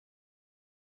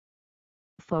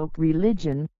folk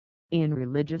religion. In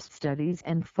religious studies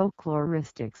and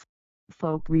folkloristics,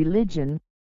 folk religion,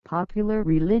 popular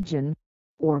religion,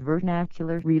 or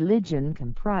vernacular religion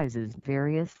comprises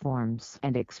various forms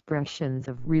and expressions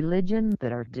of religion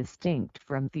that are distinct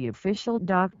from the official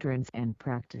doctrines and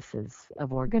practices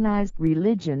of organized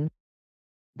religion.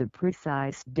 The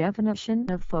precise definition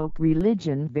of folk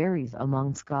religion varies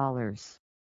among scholars.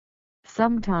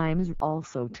 Sometimes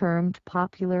also termed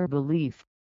popular belief,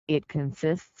 it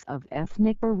consists of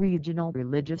ethnic or regional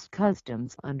religious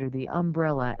customs under the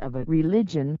umbrella of a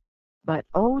religion, but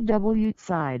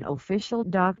outside official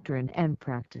doctrine and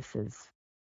practices.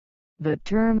 The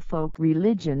term folk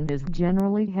religion is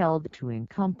generally held to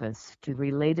encompass two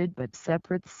related but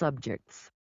separate subjects.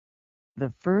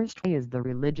 The first is the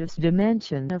religious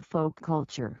dimension of folk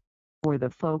culture, or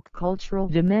the folk cultural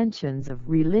dimensions of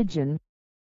religion.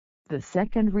 The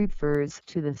second refers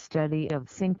to the study of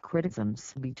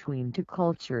syncretisms between two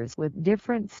cultures with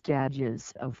different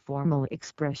stages of formal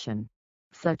expression,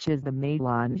 such as the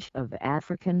melange of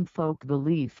African folk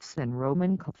beliefs and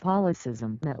Roman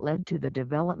Catholicism that led to the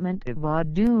development of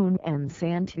Vodun and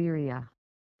Santería,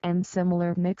 and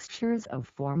similar mixtures of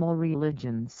formal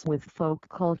religions with folk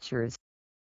cultures.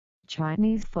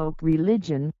 Chinese folk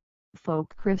religion,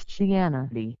 folk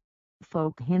Christianity,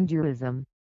 folk Hinduism,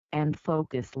 and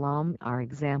folk Islam are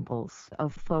examples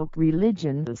of folk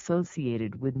religion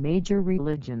associated with major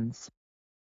religions.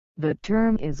 The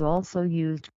term is also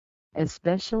used,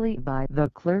 especially by the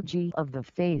clergy of the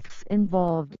faiths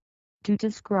involved, to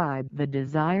describe the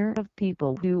desire of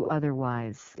people who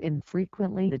otherwise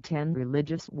infrequently attend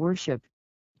religious worship,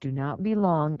 do not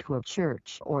belong to a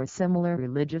church or similar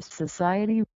religious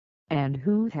society, and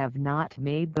who have not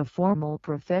made the formal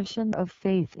profession of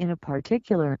faith in a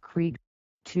particular creed,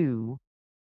 to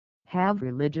have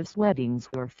religious weddings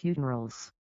or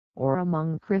funerals, or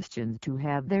among Christians to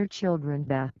have their children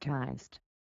baptized.